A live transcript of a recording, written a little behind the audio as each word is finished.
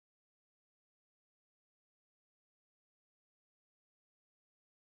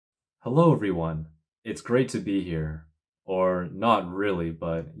Hello, everyone. It's great to be here. Or not really,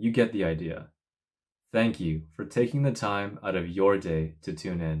 but you get the idea. Thank you for taking the time out of your day to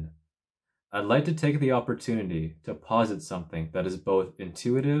tune in. I'd like to take the opportunity to posit something that is both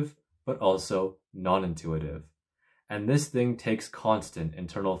intuitive but also non-intuitive. And this thing takes constant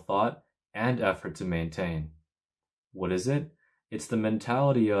internal thought and effort to maintain. What is it? It's the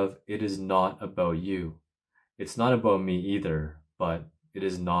mentality of it is not about you. It's not about me either, but it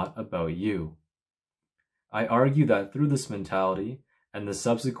is not about you. I argue that through this mentality and the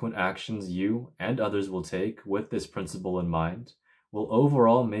subsequent actions you and others will take with this principle in mind will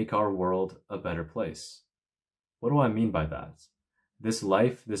overall make our world a better place. What do I mean by that? This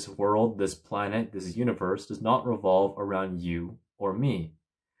life, this world, this planet, this universe does not revolve around you or me.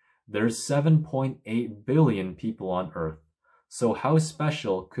 There's 7.8 billion people on Earth, so how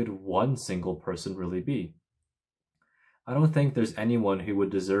special could one single person really be? I don't think there's anyone who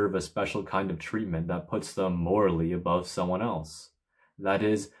would deserve a special kind of treatment that puts them morally above someone else. That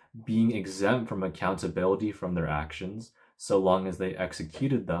is, being exempt from accountability from their actions, so long as they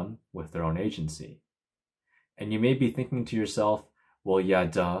executed them with their own agency. And you may be thinking to yourself, well, yeah,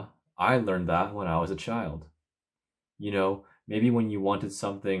 duh, I learned that when I was a child. You know, maybe when you wanted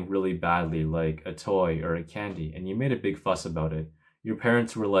something really badly, like a toy or a candy, and you made a big fuss about it, your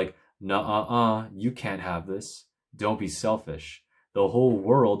parents were like, nuh-uh-uh, you can't have this. Don't be selfish. The whole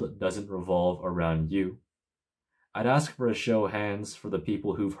world doesn't revolve around you. I'd ask for a show of hands for the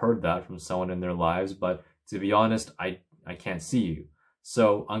people who've heard that from someone in their lives, but to be honest, I can't see you.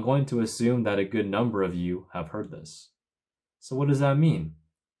 So I'm going to assume that a good number of you have heard this. So what does that mean?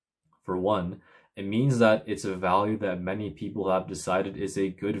 For one, it means that it's a value that many people have decided is a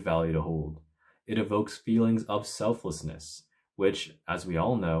good value to hold. It evokes feelings of selflessness, which, as we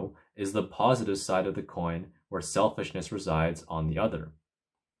all know, is the positive side of the coin where selfishness resides on the other.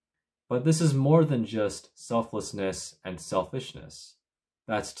 But this is more than just selflessness and selfishness.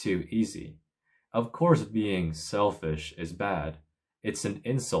 That's too easy. Of course, being selfish is bad. It's an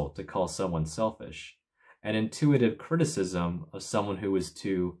insult to call someone selfish, an intuitive criticism of someone who is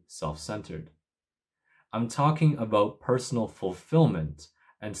too self-centered. I'm talking about personal fulfillment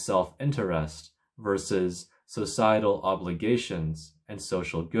and self-interest versus societal obligations and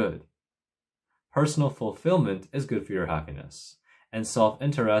social good. Personal fulfillment is good for your happiness, and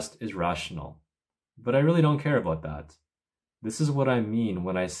self-interest is rational. But I really don't care about that. This is what I mean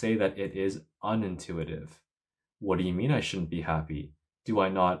when I say that it is unintuitive. What do you mean I shouldn't be happy? Do I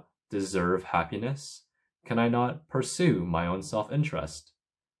not deserve happiness? Can I not pursue my own self-interest?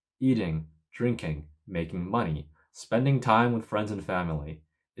 Eating, drinking, making money, spending time with friends and family,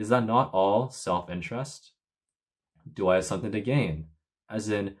 is that not all self-interest? Do I have something to gain? As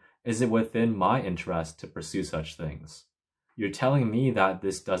in, is it within my interest to pursue such things? You're telling me that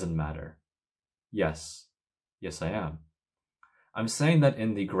this doesn't matter. Yes. Yes, I am. I'm saying that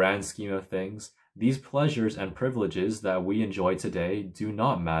in the grand scheme of things, these pleasures and privileges that we enjoy today do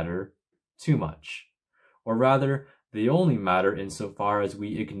not matter too much. Or rather, they only matter insofar as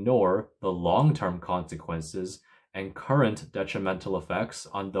we ignore the long-term consequences and current detrimental effects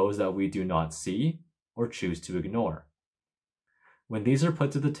on those that we do not see or choose to ignore. When these are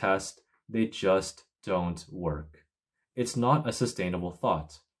put to the test, they just don't work. It's not a sustainable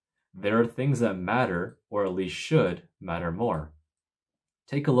thought. There are things that matter, or at least should, matter more.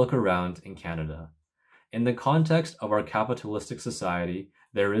 Take a look around in Canada. In the context of our capitalistic society,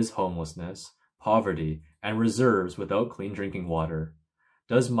 there is homelessness, poverty, and reserves without clean drinking water.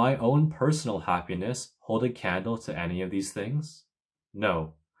 Does my own personal happiness hold a candle to any of these things?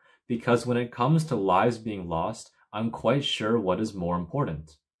 No, because when it comes to lives being lost, I'm quite sure what is more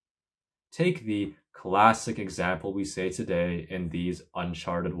important. Take the classic example we say today in these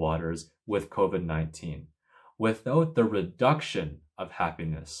uncharted waters with COVID-19. Without the reduction of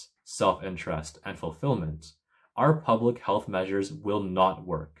happiness, self-interest, and fulfillment, our public health measures will not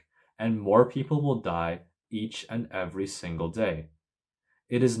work, and more people will die each and every single day.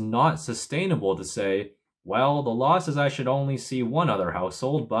 It is not sustainable to say, well, the law says I should only see one other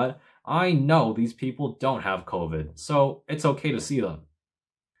household, but I know these people don't have COVID, so it's okay to see them.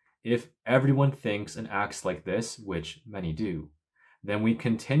 If everyone thinks and acts like this, which many do, then we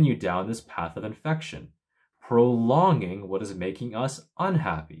continue down this path of infection, prolonging what is making us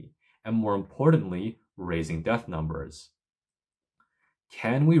unhappy, and more importantly, raising death numbers.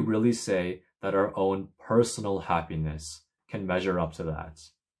 Can we really say that our own personal happiness can measure up to that?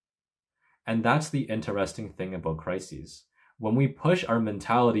 And that's the interesting thing about crises. When we push our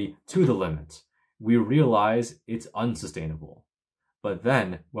mentality to the limit, we realize it's unsustainable. But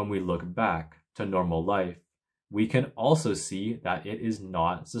then, when we look back to normal life, we can also see that it is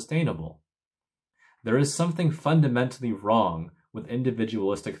not sustainable. There is something fundamentally wrong with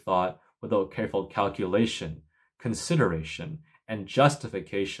individualistic thought without careful calculation, consideration, and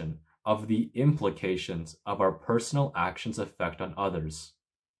justification of the implications of our personal actions' effect on others.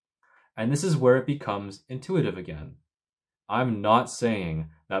 And this is where it becomes intuitive again. I'm not saying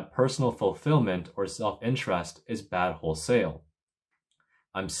that personal fulfillment or self-interest is bad wholesale.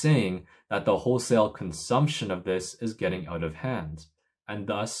 I'm saying that the wholesale consumption of this is getting out of hand, and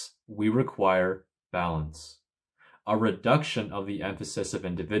thus we require balance. A reduction of the emphasis of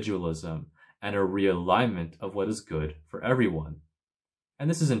individualism and a realignment of what is good for everyone. And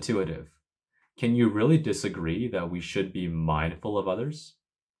this is intuitive. Can you really disagree that we should be mindful of others?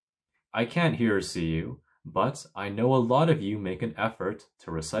 I can't hear or see you, but I know a lot of you make an effort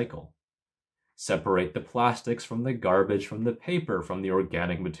to recycle. Separate the plastics from the garbage, from the paper, from the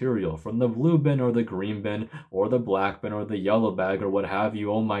organic material, from the blue bin or the green bin or the black bin or the yellow bag or what have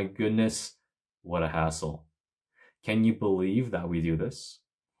you. Oh my goodness, what a hassle. Can you believe that we do this?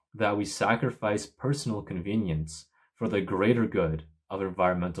 That we sacrifice personal convenience for the greater good of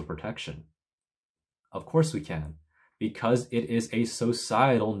environmental protection? Of course we can, because it is a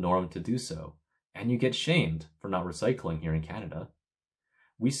societal norm to do so, and you get shamed for not recycling here in Canada.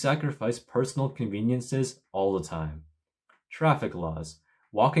 We sacrifice personal conveniences all the time. Traffic laws,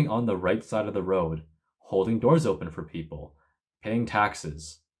 walking on the right side of the road, holding doors open for people, paying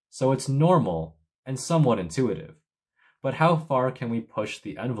taxes. So it's normal and somewhat intuitive. But how far can we push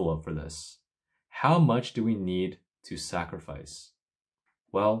the envelope for this? How much do we need to sacrifice?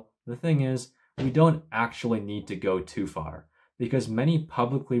 Well, the thing is, we don't actually need to go too far, because many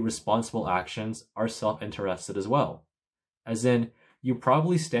publicly responsible actions are self-interested as well. As in, you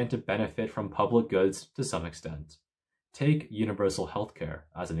probably stand to benefit from public goods to some extent. Take universal healthcare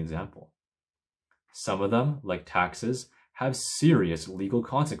as an example. Some of them, like taxes, have serious legal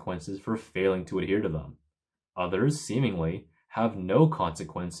consequences for failing to adhere to them. Others, seemingly, have no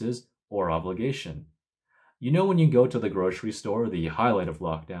consequences or obligation. You know when you go to the grocery store, the highlight of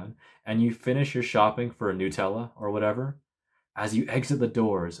lockdown, and you finish your shopping for a Nutella or whatever? As you exit the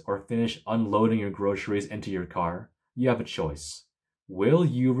doors or finish unloading your groceries into your car, you have a choice. Will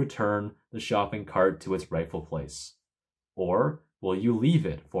you return the shopping cart to its rightful place? Or will you leave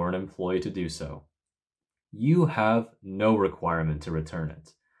it for an employee to do so? You have no requirement to return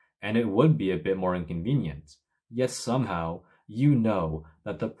it, and it would be a bit more inconvenient, yet somehow you know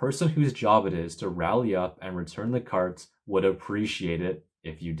that the person whose job it is to rally up and return the carts would appreciate it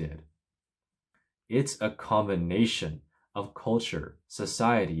if you did. It's a combination of culture,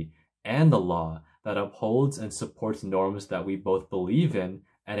 society, and the law that upholds and supports norms that we both believe in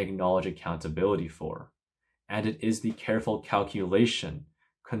and acknowledge accountability for. And it is the careful calculation,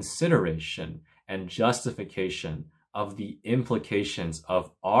 consideration, and justification of the implications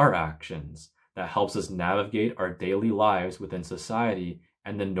of our actions that helps us navigate our daily lives within society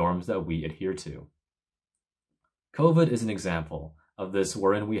and the norms that we adhere to. COVID is an example of this,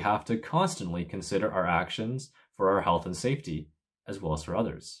 wherein we have to constantly consider our actions for our health and safety, as well as for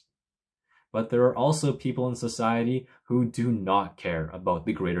others. But there are also people in society who do not care about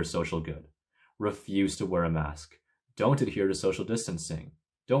the greater social good, refuse to wear a mask, don't adhere to social distancing,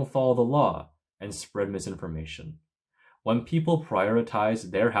 don't follow the law, and spread misinformation. When people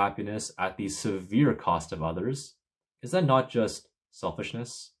prioritize their happiness at the severe cost of others, is that not just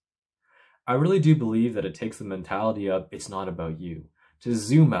selfishness? I really do believe that it takes the mentality of "it's not about you" to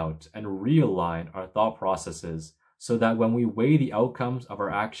zoom out and realign our thought processes so that when we weigh the outcomes of our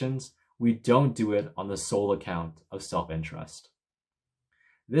actions, we don't do it on the sole account of self-interest.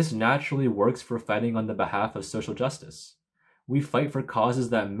 This naturally works for fighting on the behalf of social justice. We fight for causes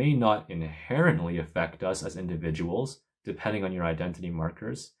that may not inherently affect us as individuals, depending on your identity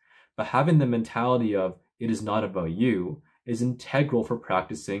markers, but having the mentality of "it is not about you" is integral for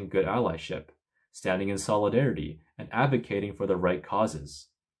practicing good allyship, standing in solidarity, and advocating for the right causes.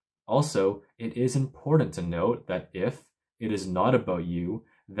 Also, it is important to note that if it is not about you,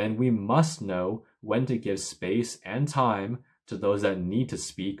 then we must know when to give space and time to those that need to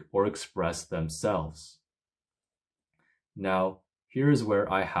speak or express themselves. Now, here is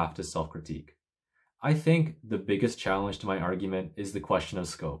where I have to self-critique. I think the biggest challenge to my argument is the question of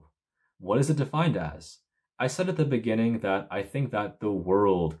scope. What is it defined as? I said at the beginning that I think that the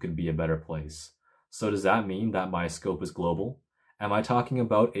world could be a better place. So does that mean that my scope is global? Am I talking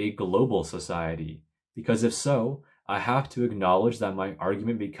about a global society? Because if so, I have to acknowledge that my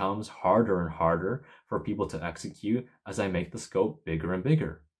argument becomes harder and harder for people to execute as I make the scope bigger and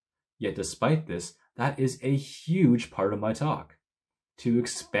bigger. Yet despite this, that is a huge part of my talk. To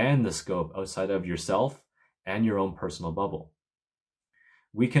expand the scope outside of yourself and your own personal bubble.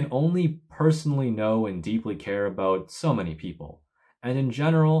 We can only personally know and deeply care about so many people, and in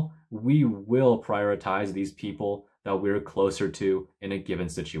general, we will prioritize these people that we're closer to in a given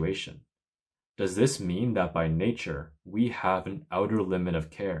situation. Does this mean that by nature, we have an outer limit of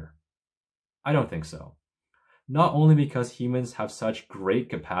care? I don't think so. Not only because humans have such great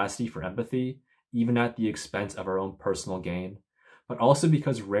capacity for empathy, even at the expense of our own personal gain, but also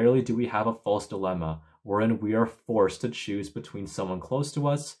because rarely do we have a false dilemma wherein we are forced to choose between someone close to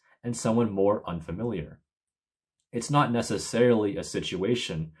us and someone more unfamiliar. It's not necessarily a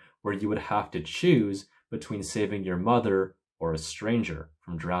situation where you would have to choose between saving your mother or a stranger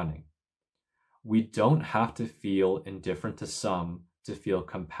from drowning. We don't have to feel indifferent to some to feel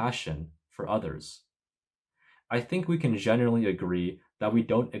compassion for others. I think we can generally agree that we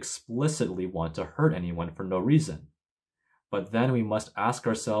don't explicitly want to hurt anyone for no reason. But then we must ask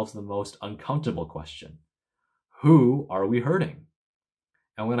ourselves the most uncomfortable question. Who are we hurting?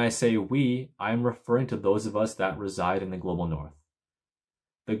 And when I say we, I am referring to those of us that reside in the global north.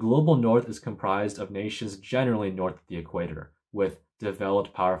 The global north is comprised of nations generally north of the equator, with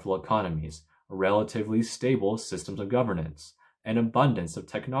developed, powerful economies, relatively stable systems of governance, an abundance of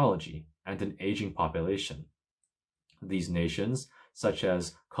technology, and an aging population. These nations, such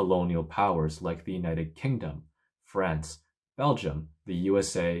as colonial powers like the United Kingdom, France, Belgium, the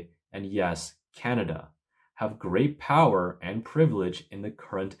USA, and yes, Canada, have great power and privilege in the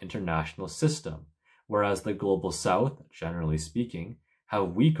current international system, whereas the global south, generally speaking, have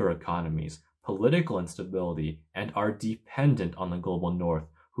weaker economies, political instability, and are dependent on the global north,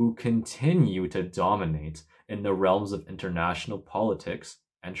 who continue to dominate in the realms of international politics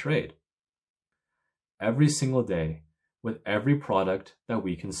and trade. Every single day, with every product that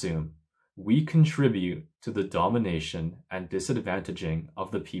we consume, we contribute to the domination and disadvantaging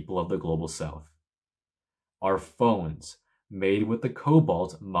of the people of the global south. Our phones, made with the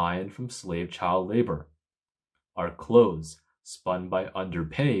cobalt mined from slave child labor. Our clothes, spun by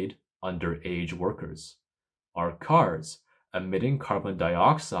underpaid, underage workers. Our cars, emitting carbon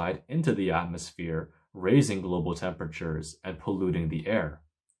dioxide into the atmosphere, raising global temperatures and polluting the air.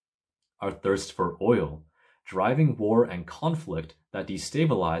 Our thirst for oil, driving war and conflict that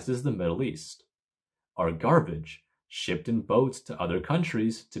destabilizes the Middle East. Our garbage, shipped in boats to other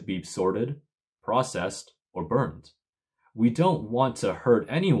countries to be sorted, processed, or burned. We don't want to hurt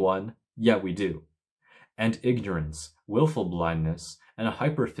anyone, yet we do. And ignorance, willful blindness, and a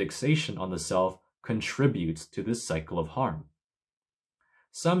hyperfixation on the self contributes to this cycle of harm.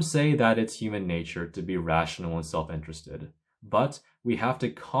 Some say that it's human nature to be rational and self-interested, but we have to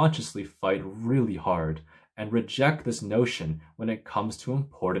consciously fight really hard and reject this notion when it comes to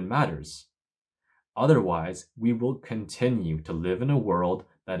important matters. Otherwise, we will continue to live in a world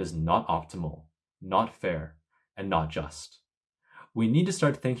that is not optimal, not fair, and not just. We need to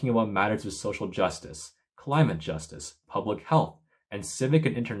start thinking about matters of social justice, climate justice, public health, and civic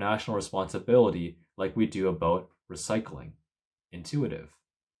and international responsibility like we do about recycling. Intuitive.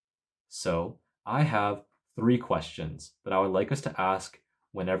 So, I have 3 questions that I would like us to ask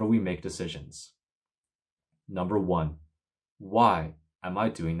whenever we make decisions. Number 1, why am I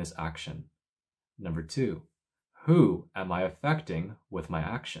doing this action? Number 2, who am I affecting with my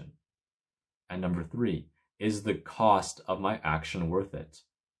action? And number 3, is the cost of my action worth it?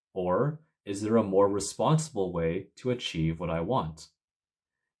 Or is there a more responsible way to achieve what I want?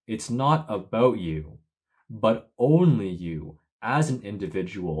 It's not about you, but only you as an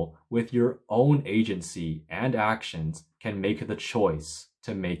individual with your own agency and actions can make the choice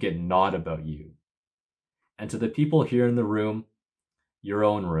to make it not about you. And to the people here in the room, your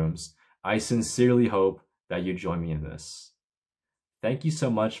own rooms, I sincerely hope that you join me in this. Thank you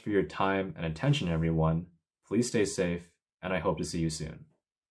so much for your time and attention, everyone. Please stay safe, and I hope to see you soon.